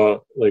saw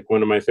like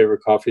one of my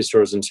favorite coffee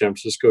stores in San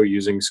Francisco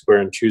using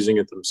Square and choosing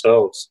it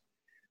themselves.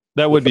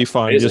 That would be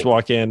fun. Amazing. Just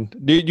walk in.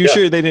 You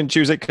sure they didn't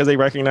choose it because they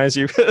recognize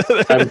you?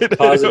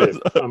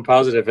 I'm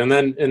positive. And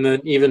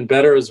then even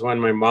better is when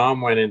my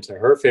mom went into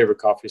her favorite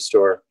coffee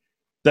store.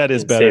 That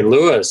is better. St.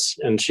 Louis,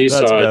 and she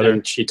saw it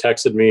and she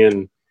texted me,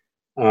 and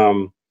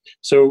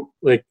so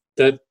like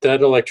that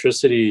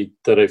electricity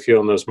that I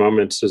feel in those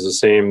moments is the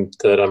same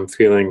that I'm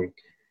feeling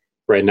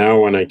right now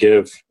when I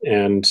give,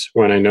 and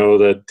when I know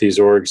that these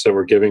orgs that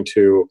we're giving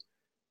to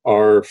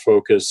are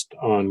focused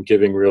on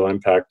giving real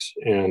impact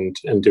and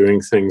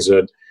doing things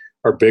that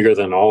are bigger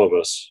than all of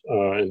us,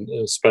 and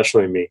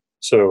especially me.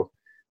 So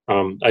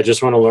I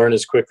just want to learn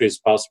as quickly as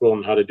possible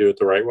on how to do it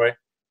the right way,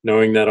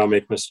 knowing that I'll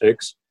make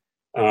mistakes,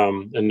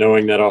 and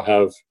knowing that I'll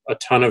have a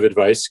ton of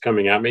advice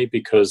coming at me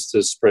because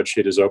this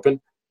spreadsheet is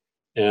open,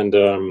 and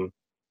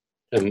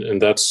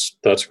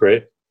that's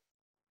great.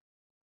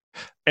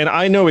 And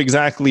I know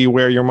exactly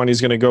where your money's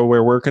going to go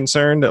where we're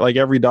concerned. Like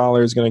every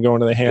dollar is going to go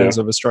into the hands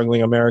of a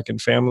struggling American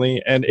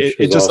family. And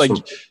it just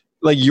awesome.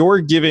 like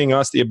you're giving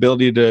us the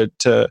ability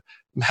to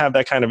have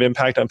that kind of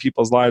impact on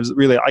people's lives.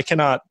 Really, I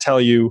cannot tell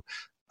you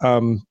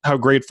how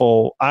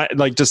grateful I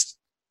just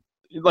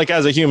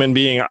as a human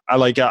being,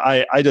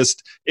 I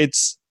just,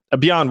 it's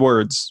beyond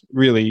words,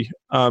 really,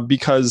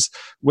 because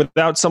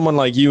without someone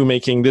like you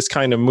making this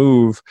kind of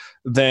move,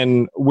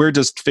 then we're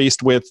just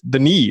faced with the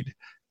need.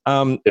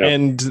 And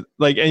then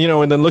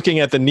looking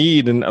at the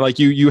need, and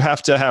you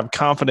have to have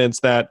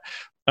confidence that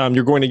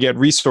you're going to get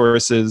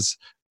resources,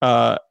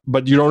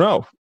 but you don't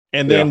know.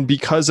 And then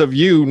because of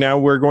you, now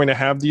we're going to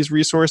have these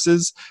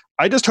resources.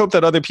 I just hope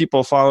that other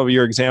people follow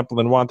your example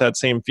and want that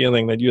same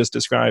feeling that you just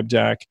described,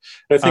 Jack.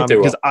 I think they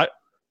will. Because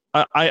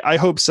I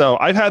hope so.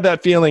 I've had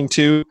that feeling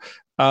too.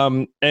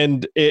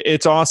 And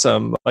it's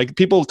awesome. Like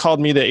people called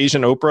me the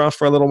Asian Oprah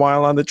for a little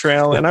while on the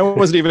trail, and I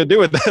wasn't even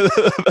doing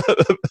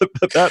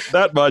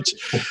that much.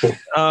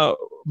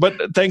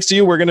 But thanks to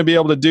you, we're going to be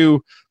able to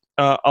do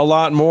a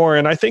lot more.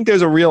 And I think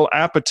there's a real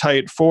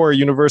appetite for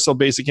universal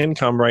basic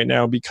income right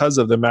now because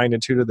of the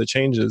magnitude of the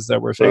changes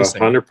that we're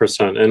facing.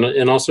 100%.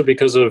 And also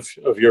because of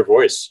your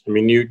voice. I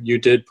mean, you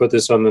did put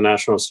this on the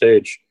national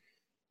stage.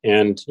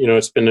 And,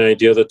 it's been an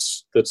idea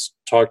that's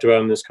talked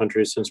about in this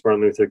country since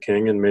Martin Luther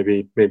King and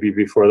maybe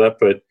before that.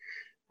 But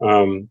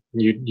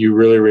you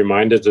really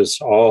reminded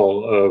us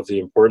all of the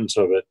importance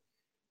of it.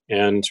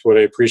 And what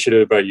I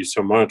appreciated about you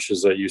so much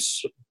is that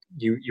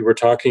you were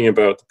talking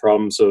about the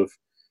problems of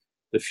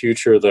the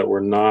future that we're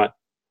not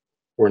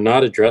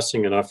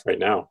addressing enough right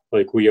now.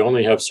 Like we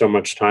only have so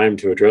much time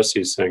to address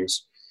these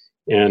things.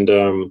 And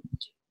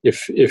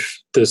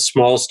if the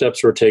small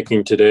steps we're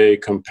taking today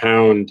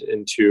compound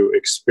into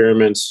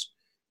experiments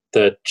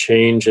that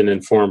change and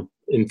inform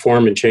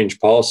and change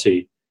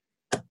policy,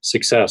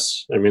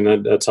 success. I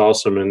mean, that's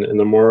awesome. And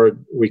the more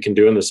we can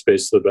do in this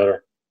space, the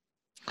better.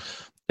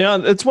 Yeah,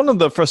 it's one of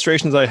the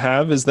frustrations I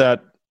have is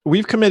that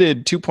we've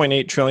committed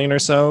 2.8 trillion or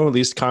so, at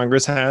least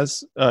Congress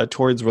has,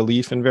 towards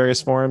relief in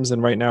various forms.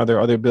 And right now there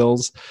are other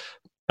bills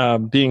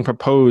being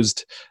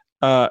proposed.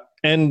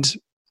 And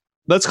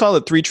let's call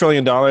it $3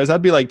 trillion.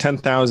 That'd be like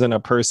 10,000 a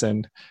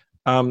person.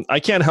 I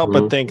can't help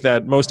but think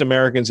that most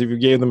Americans, if you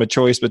gave them a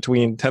choice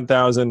between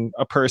 10,000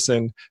 a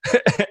person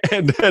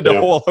and a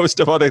whole host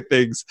of other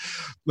things,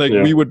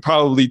 we would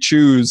probably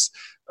choose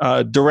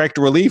direct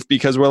relief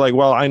because we're like,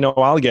 well, I know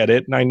I'll get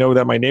it, and I know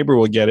that my neighbor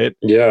will get it.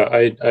 Yeah,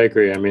 I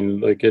agree. I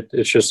mean,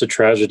 it's just a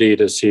tragedy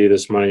to see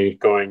this money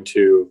going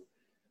to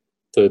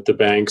the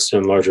banks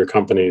and larger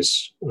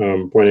companies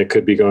when it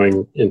could be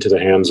going into the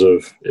hands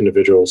of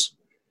individuals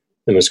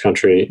in this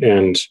country.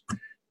 And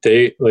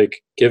they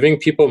giving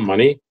people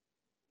money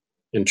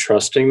and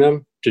trusting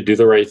them to do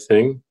the right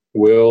thing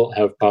will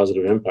have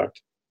positive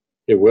impact.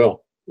 It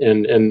will.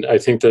 And I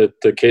think that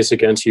the case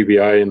against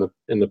UBI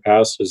in the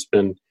past has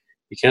been,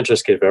 you can't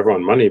just give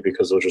everyone money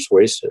because they'll just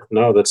waste it.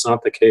 No, that's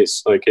not the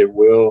case. It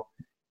will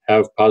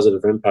have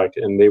positive impact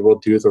and they will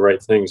do the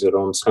right things.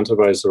 It'll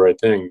incentivize the right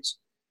things.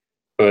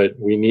 But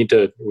we need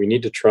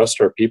to trust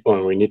our people,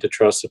 and we need to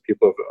trust the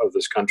people of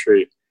this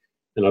country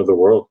and of the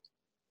world.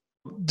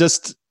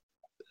 Just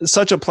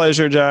such a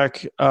pleasure,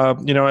 Jack.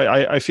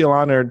 I feel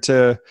honored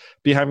to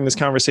be having this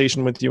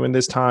conversation with you in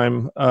this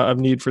time of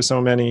need for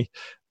so many.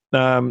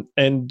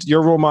 And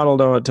you're a role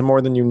model to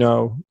more than you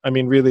know. I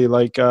mean, really,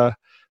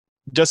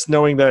 just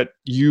knowing that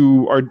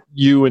you are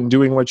you and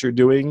doing what you're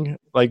doing,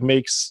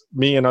 makes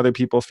me and other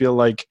people feel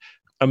like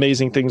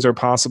amazing things are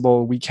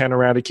possible. We can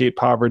eradicate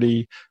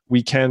poverty.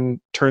 We can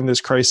turn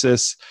this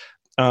crisis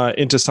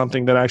into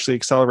something that actually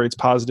accelerates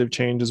positive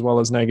change as well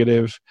as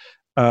negative.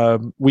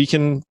 We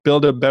can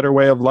build a better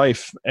way of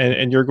life,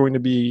 and you're going to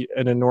be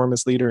an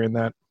enormous leader in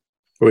that.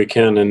 We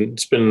can, and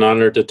it's been an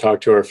honor to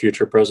talk to our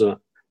future president.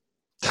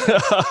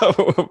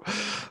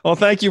 Well,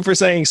 thank you for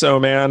saying so,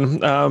 man.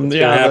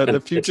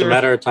 The future. It's a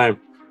matter of time.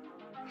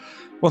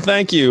 Well,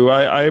 thank you.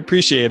 I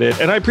appreciate it,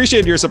 and I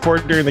appreciate your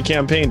support during the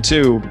campaign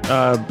too.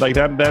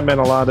 That meant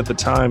a lot at the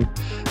time.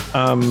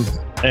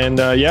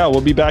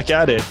 We'll be back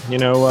at it.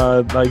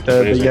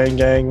 The Yang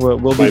Gang. We'll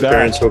be back. My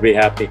parents will be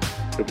happy.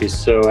 They'll be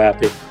so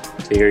happy.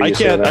 I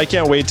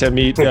can't wait to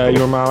meet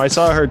your mom. I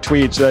saw her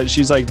tweet that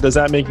she's like, does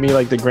that make me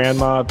like the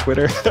grandma of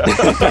Twitter?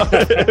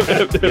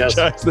 If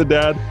Jack's the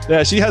dad.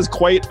 Yeah, she has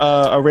quite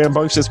a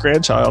rambunctious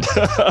grandchild.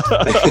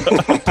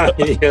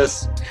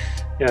 Yes.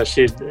 Yeah,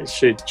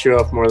 she'd chew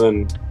off more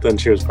than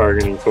she was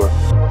bargaining for.